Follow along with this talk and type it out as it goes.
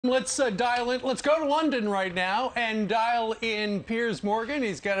Let's dial in. Let's go to London right now and dial in Piers Morgan.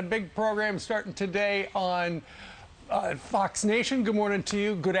 He's got a big program starting today on Fox Nation. Good morning to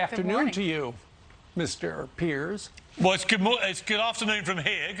you. Good afternoon to you, Mr. Piers. Well, it's good afternoon from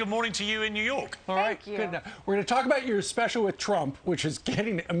here. Good morning to you in New York. All right, Thank you. good. Now, we're going to talk about your special with Trump, which is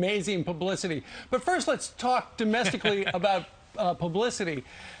getting amazing publicity. But first, let's talk domestically about publicity.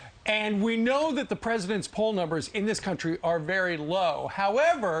 And we know that the president's poll numbers in this country are very low.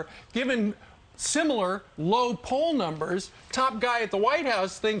 However, given similar low poll numbers, top guy at the White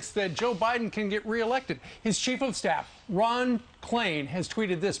House thinks that Joe Biden can get reelected. His chief of staff, Ron Klain, has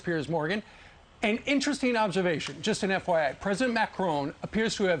tweeted this, Piers Morgan. An interesting observation, just an FYI. President Macron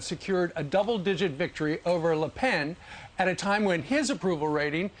appears to have secured a double-digit victory over Le Pen at a time when his approval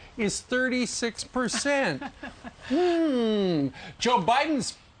rating is 36%. Joe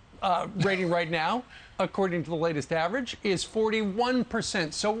Biden's rating right now, according to the latest average, is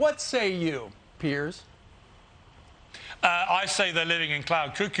 41%. So what say you, Piers? I say they're living in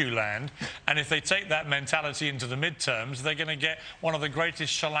cloud cuckoo land, and if they take that mentality into the midterms, they're going to get one of the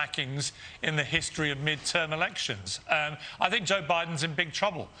greatest shellackings in the history of midterm elections. I think Joe Biden's in big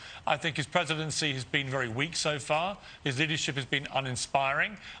trouble. I think his presidency has been very weak so far. His leadership has been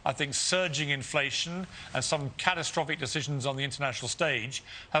uninspiring. I think surging inflation and some catastrophic decisions on the international stage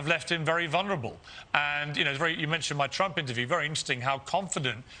have left him very vulnerable. And, you know, you mentioned my Trump interview. Very interesting how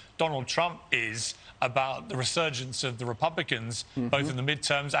confident Donald Trump is about the resurgence of the Republicans, both in the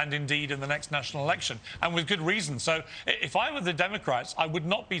midterms and indeed in the next national election, and with good reason. So if I were the Democrats, I would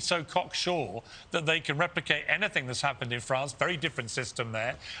not be so cocksure that they can replicate anything that's happened in France. Very different system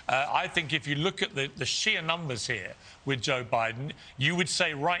there. I think if you look at the sheer numbers here with Joe Biden, you would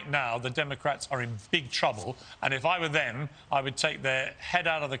say right now the Democrats are in big trouble. And if I were them, I would take their head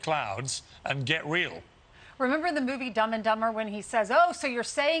out of the clouds and get real. Remember the movie Dumb and Dumber when he says, "Oh, so you're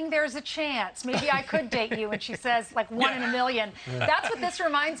saying there's a chance. Maybe I could date you." And she says, like, one in a million. That's what this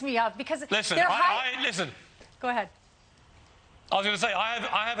reminds me of, because listen, listen. Go ahead. I was going to say,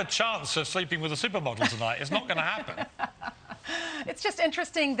 I have a chance of sleeping with a supermodel tonight. It's not going to happen. It's just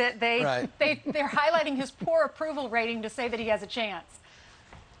interesting that they're highlighting his poor approval rating to say that he has a chance.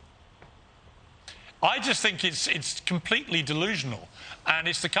 I just think it's completely delusional. And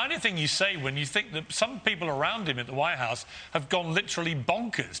it's the kind of thing you say when you think that some people around him at the White House have gone literally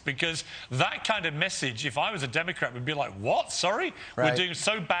bonkers, because that kind of message, if I was a Democrat, would be like, what? Sorry? We're doing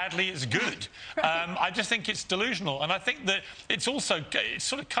so badly, it's good. I just think it's delusional. And I think that it's also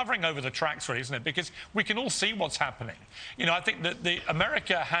sort of covering over the tracks, really, isn't it? Because we can all see what's happening. You know, I think that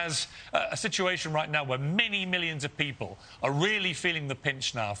America has a situation right now where many millions of people are really feeling the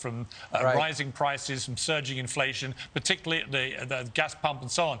pinch now from rising prices, from surging inflation, particularly at the gas pump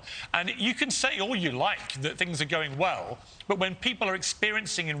and so on. And you can say all you like that things are going well, but when people are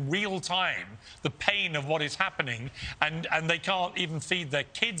experiencing in real time the pain of what is happening, and they can't even feed their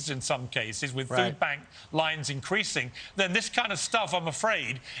kids in some cases, with food bank lines increasing, then this kind of stuff, I'm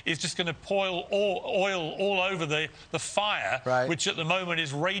afraid, is just going to pour oil all over the fire, which at the moment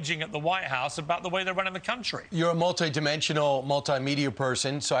is raging at the White House about the way they're running the country. You're a multi-dimensional, multimedia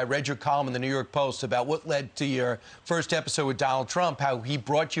person, so I read your column in the New York Post about what led to your first episode with Donald Trump, how he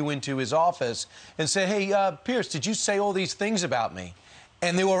brought you into his office and said, "Hey, Piers, did you say all these things about me?"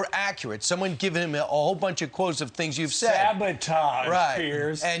 And they were accurate. Someone given him a whole bunch of quotes of things you've said. Sabotage,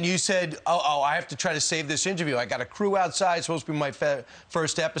 Piers. And you said, oh, I have to try to save this interview. I got a crew outside. It's supposed to be my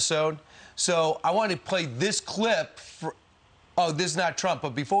first episode. So I want to play this clip. Oh, this is not Trump.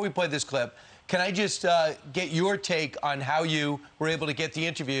 But before we play this clip, can I just get your take on how you were able to get the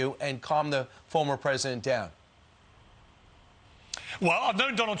interview and calm the former president down? Well, I've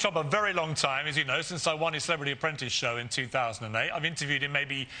known Donald Trump a very long time, as you know, since I won his Celebrity Apprentice show in 2008. I've interviewed him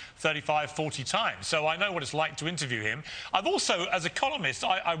maybe 35, 40 times, so I know what it's like to interview him. I've also, as a columnist,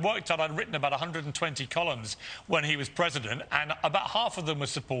 I'd written about 120 columns when he was president, and about half of them were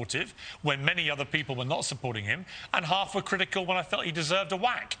supportive, when many other people were not supporting him, and half were critical when I felt he deserved a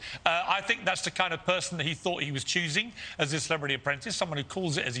whack. I think that's the kind of person that he thought he was choosing as his Celebrity Apprentice, someone who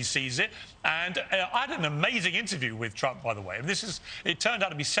calls it as he sees it. And I had an amazing interview with Trump, by the way. It turned out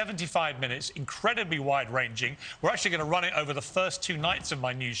to be 75 minutes, incredibly wide-ranging. We're actually going to run it over the first 2 nights of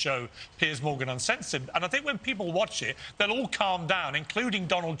my new show, Piers Morgan Uncensored. And I think when people watch it, they'll all calm down, including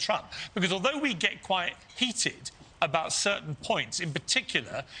Donald Trump. Because although we get quite heated about certain points, in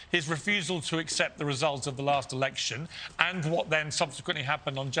particular his refusal to accept the results of the last election and what then subsequently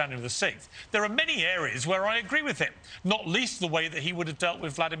happened on January the 6th. There are many areas where I agree with him, not least the way that he would have dealt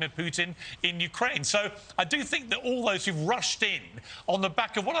with Vladimir Putin in Ukraine. So I do think that all those who've rushed in on the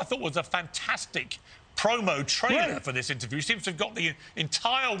back of what I thought was a fantastic promo trailer for this interview. He seems to have got the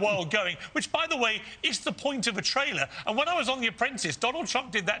entire world going, which, by the way, is the point of a trailer. And when I was on The Apprentice, Donald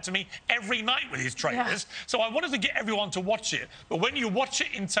Trump did that to me every night with his trailers. Yeah. So I wanted to get everyone to watch it. But when you watch it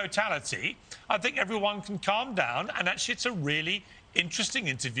in totality, I think everyone can calm down. And actually, it's a really interesting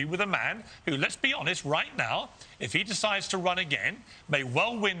interview with a man who, let's be honest, right now, if he decides to run again, may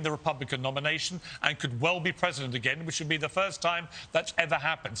well win the Republican nomination and could well be president again, which would be the first time that's ever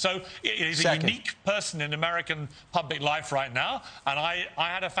happened. So he's a unique person in American public life right now, and I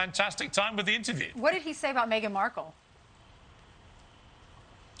had a fantastic time with the interview. What did he say about Meghan Markle?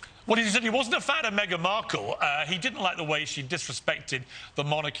 Well, he said he wasn't a fan of Meghan Markle. He didn't like the way she disrespected the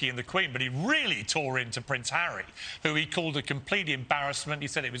monarchy and the Queen, but he really tore into Prince Harry, who he called a complete embarrassment. He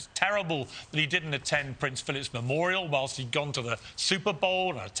said it was terrible that he didn't attend Prince Philip's memorial whilst he'd gone to the Super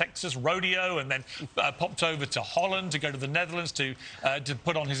Bowl and a Texas rodeo and then popped over to Holland to go to the Netherlands to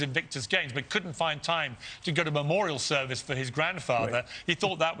put on his Invictus Games, but couldn't find time to go to memorial service for his grandfather. Right. He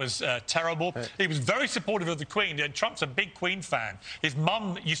thought that was terrible. Right. He was very supportive of the Queen. Trump's a big Queen fan. His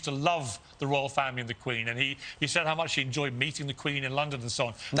mum used to love the royal family and the Queen, and he said how much he enjoyed meeting the Queen in London and so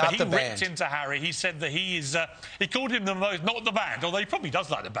on. Not but he ripped into Harry. He said that he called him the most, not the band, although he probably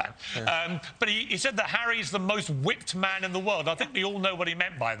does like the band, but he said that Harry's the most whipped man in the world. I think we all know what he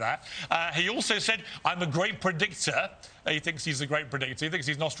meant by that. He also said, I'm a great predictor. He thinks he's a great predictor. He thinks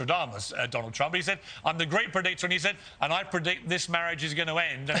he's Nostradamus, Donald Trump. But he said, I'm the great predictor. And he said, and I predict this marriage is going to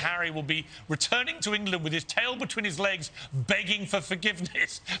end and Harry will be returning to England with his tail between his legs, begging for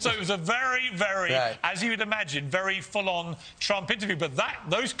forgiveness. So it was a very, very, as you would imagine, very full-on Trump interview. But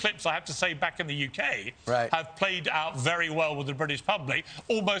those clips, I have to say, back in the UK, have played out very well with the British public,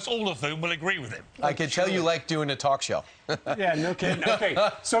 almost all of whom will agree with him. I can tell you like doing a talk show. Yeah, no kidding. Okay,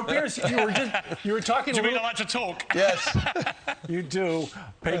 so Piers, you were talking. Do you mean I like to talk? Yes. You do,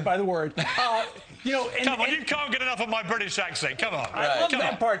 paid by the word. You know, come on, you can't get enough of my British accent. Come on. I love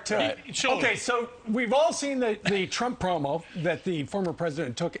that part too. Surely. Okay, so we've all seen the Trump promo that the former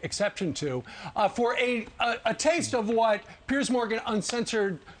president took exception to for a taste of what Piers Morgan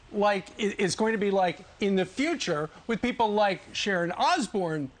Uncensored is going to be like in the future with people like Sharon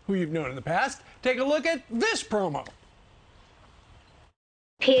Osbourne, who you've known in the past. Take a look at this promo.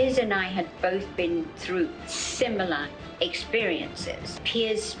 Piers and I had both been through similar experiences.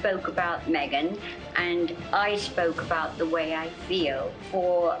 Piers spoke about Meghan, and I spoke about the way I feel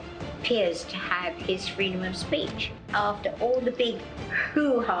for Piers to have his freedom of speech. After all the big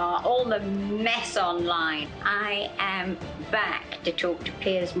hoo-ha, all the mess online, I am back to talk to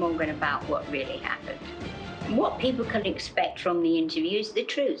Piers Morgan about what really happened. What people can expect from the interview is the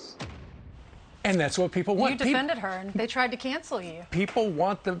truth. And that's what people want. You defended her, and they tried to cancel you. People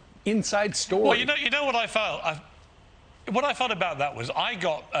want the inside story. Well, you know what I felt? What I felt about that was I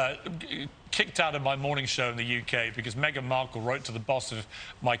got kicked out of my morning show in the UK because Meghan Markle wrote to the boss of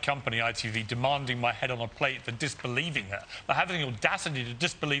my company, ITV, demanding my head on a plate for disbelieving her, for having the audacity to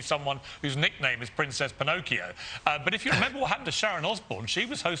disbelieve someone whose nickname is Princess Pinocchio. But if you remember what happened to Sharon Osbourne, she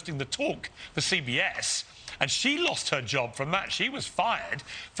was hosting The Talk for CBS. And she lost her job from that. She was fired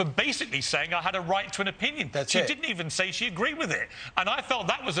for basically saying I had a right to an opinion. She didn't even say she agreed with it. And I felt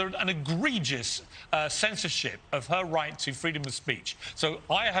that was an egregious censorship of her right to freedom of speech. So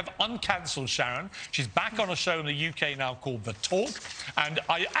I have uncancelled Sharon. She's back on a show in the UK now called The Talk. And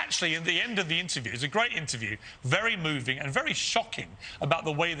I actually, in the end of the interview, it's a great interview, very moving and very shocking about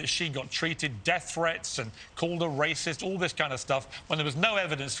the way that she got treated, death threats and called a racist, all this kind of stuff, when there was no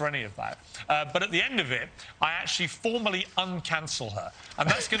evidence for any of that. But at the end of it, I actually formally uncancel her. And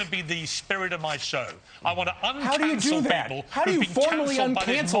that's going to be the spirit of my show. I want to uncancel How do you do that? people. How do you formally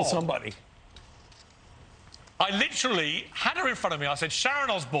uncancel somebody? I literally had her in front of me. I said,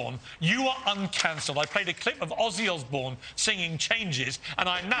 Sharon Osbourne, you are uncancelled. I played a clip of Ozzy Osbourne singing Changes, and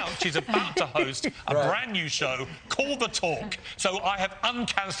I announced she's about to host a brand new show called The Talk. So I have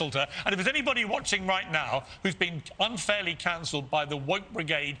uncancelled her. And if there's anybody watching right now who's been unfairly cancelled by the woke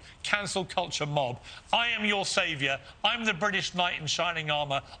brigade cancel culture mob, I am your saviour. I'm the British knight in shining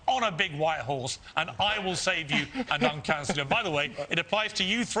armour on a big white horse, and I will save you and uncancel you. And by the way, it applies to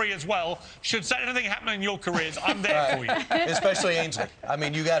you three as well. Should anything happen in your career, I'm there for you. Especially Ainsley. I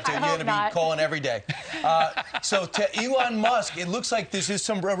mean, you're going to be calling every day. So to Elon Musk, it looks like this is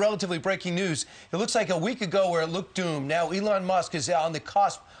some relatively breaking news. It looks like a week ago where it looked doomed. Now Elon Musk is on the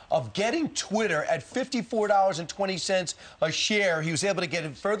cusp of getting Twitter at $54.20 a share. He was able to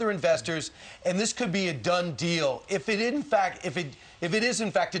get further investors, and this could be a done deal. If it is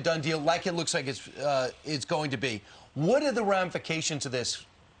in fact a done deal, like it looks like it's going to be, what are the ramifications of this?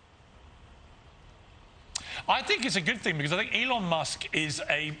 I think it's a good thing because I think Elon Musk is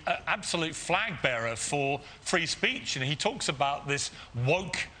an absolute flag bearer for free speech. And he talks about this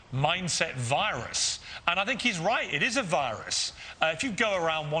woke mindset virus. And I think he's right. It is a virus. If you go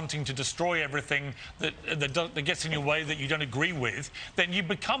around wanting to destroy everything that gets in your way, that you don't agree with, then you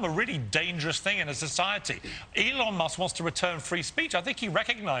become a really dangerous thing in a society. Elon Musk wants to return free speech. I think he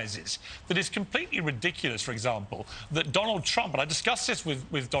recognises that it's completely ridiculous, for example, that Donald Trump, and I discussed this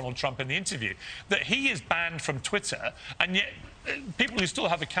with Donald Trump in the interview, that he is banned from Twitter, and yet people who still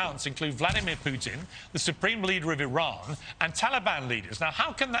have accounts include Vladimir Putin, the supreme leader of Iran, and Taliban leaders. Now,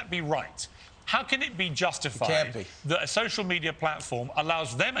 how can that be right? How can it be justified that a social media platform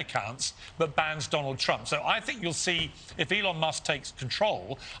allows them accounts but bans Donald Trump? So I think you'll see, if Elon Musk takes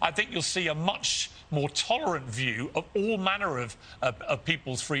control, I think you'll see a much more tolerant view of all manner of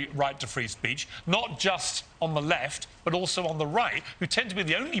people's right to free speech, not just on the left, but also on the right, who tend to be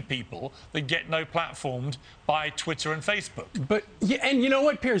the only people that get no platformed by Twitter and Facebook. But, yeah, and you know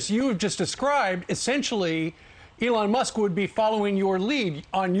what, Piers, you have just described, essentially, Elon Musk would be following your lead.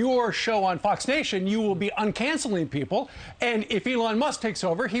 On your show on Fox Nation, you will be uncanceling people. And if Elon Musk takes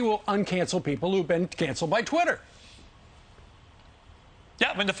over, he will uncancel people who've been canceled by Twitter. Yeah,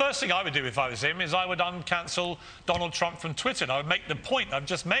 I mean, the first thing I would do if I was him is I would uncancel Donald Trump from Twitter. And I would make the point I've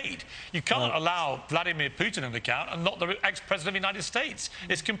just made. You can't allow Vladimir Putin an account and not the ex-president of the United States.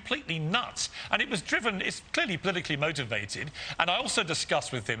 It's completely nuts. And it was driven, it's clearly politically motivated. And I also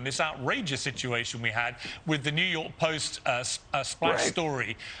discussed with him this outrageous situation we had with the New York Post splash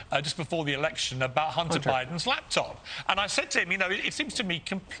story just before the election about Hunter Biden's laptop. And I said to him, you know, it seems to me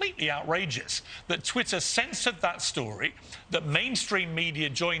completely outrageous that Twitter censored that story, that mainstream media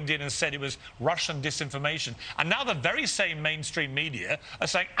joined in and said it was Russian disinformation. And now the very same mainstream media are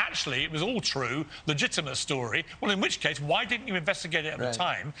saying, actually, it was all true, legitimate story. Well, in which case, why didn't you investigate it at the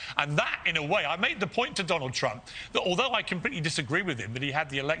time? And that, in a way, I made the point to Donald Trump that although I completely disagree with him that he had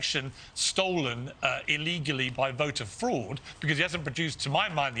the election stolen illegally by voter fraud, because he hasn't produced, to my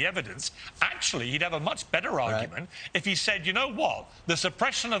mind, the evidence, actually, he'd have a much better argument if he said, you know what, the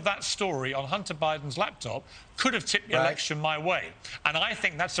suppression of that story on Hunter Biden's laptop could have tipped the election my way. And I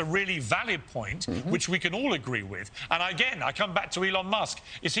think that's a really valid point, which we can all agree with. And again, I come back to Elon Musk.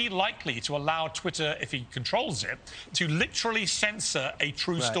 Is he likely to allow Twitter, if he controls it, to literally censor a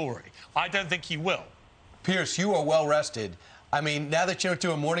true story? I don't think he will. Piers, you are well rested. I mean, now that you don't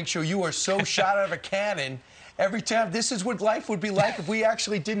do a morning show, you are so shot out of a cannon. Every time, this is what life would be like if we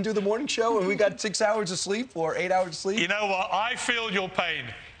actually didn't do the morning show and we got 6 hours of sleep or 8 hours of sleep. You know what? I feel your pain.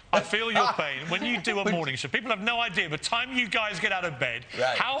 I feel your pain. When you do a morning show, people have no idea. By the time you guys get out of bed,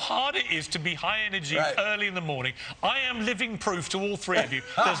 how hard it is to be high energy early in the morning. I am living proof to all three of you.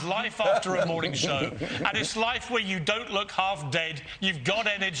 There's life after a morning show. And it's life where you don't look half dead. You've got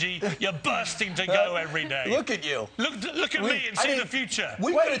energy. You're bursting to go every day. Look at you. Look at me and see the future.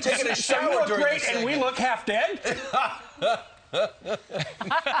 We could have taken a shower during this and we look half dead?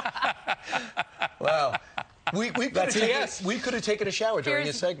 Wow. We could have taken a shower during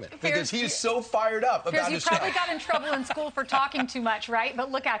this segment because he is so fired up about his show. You probably got in trouble in school for talking too much, right? But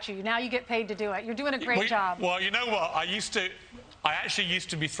look at you. Now you get paid to do it. You're doing a great job. Well, you know what? I actually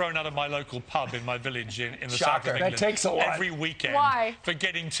used to be thrown out of my local pub in my village in the south of England. That takes a lot. Every weekend. Why? For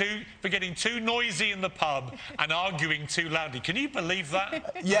getting too noisy in the pub and arguing too loudly. Can you believe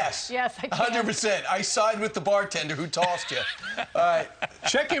that? Yes. Yes, I can. 100%. I signed with the bartender who tossed you. All right.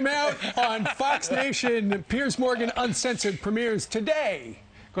 Check him out on Fox Nation. Piers Morgan Uncensored premieres today.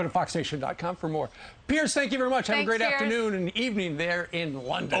 Go to foxnation.com for more. Piers, thank you very much. Have a great afternoon and evening there in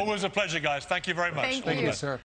London. Always a pleasure, guys. Thank you very much. Thank you, sir.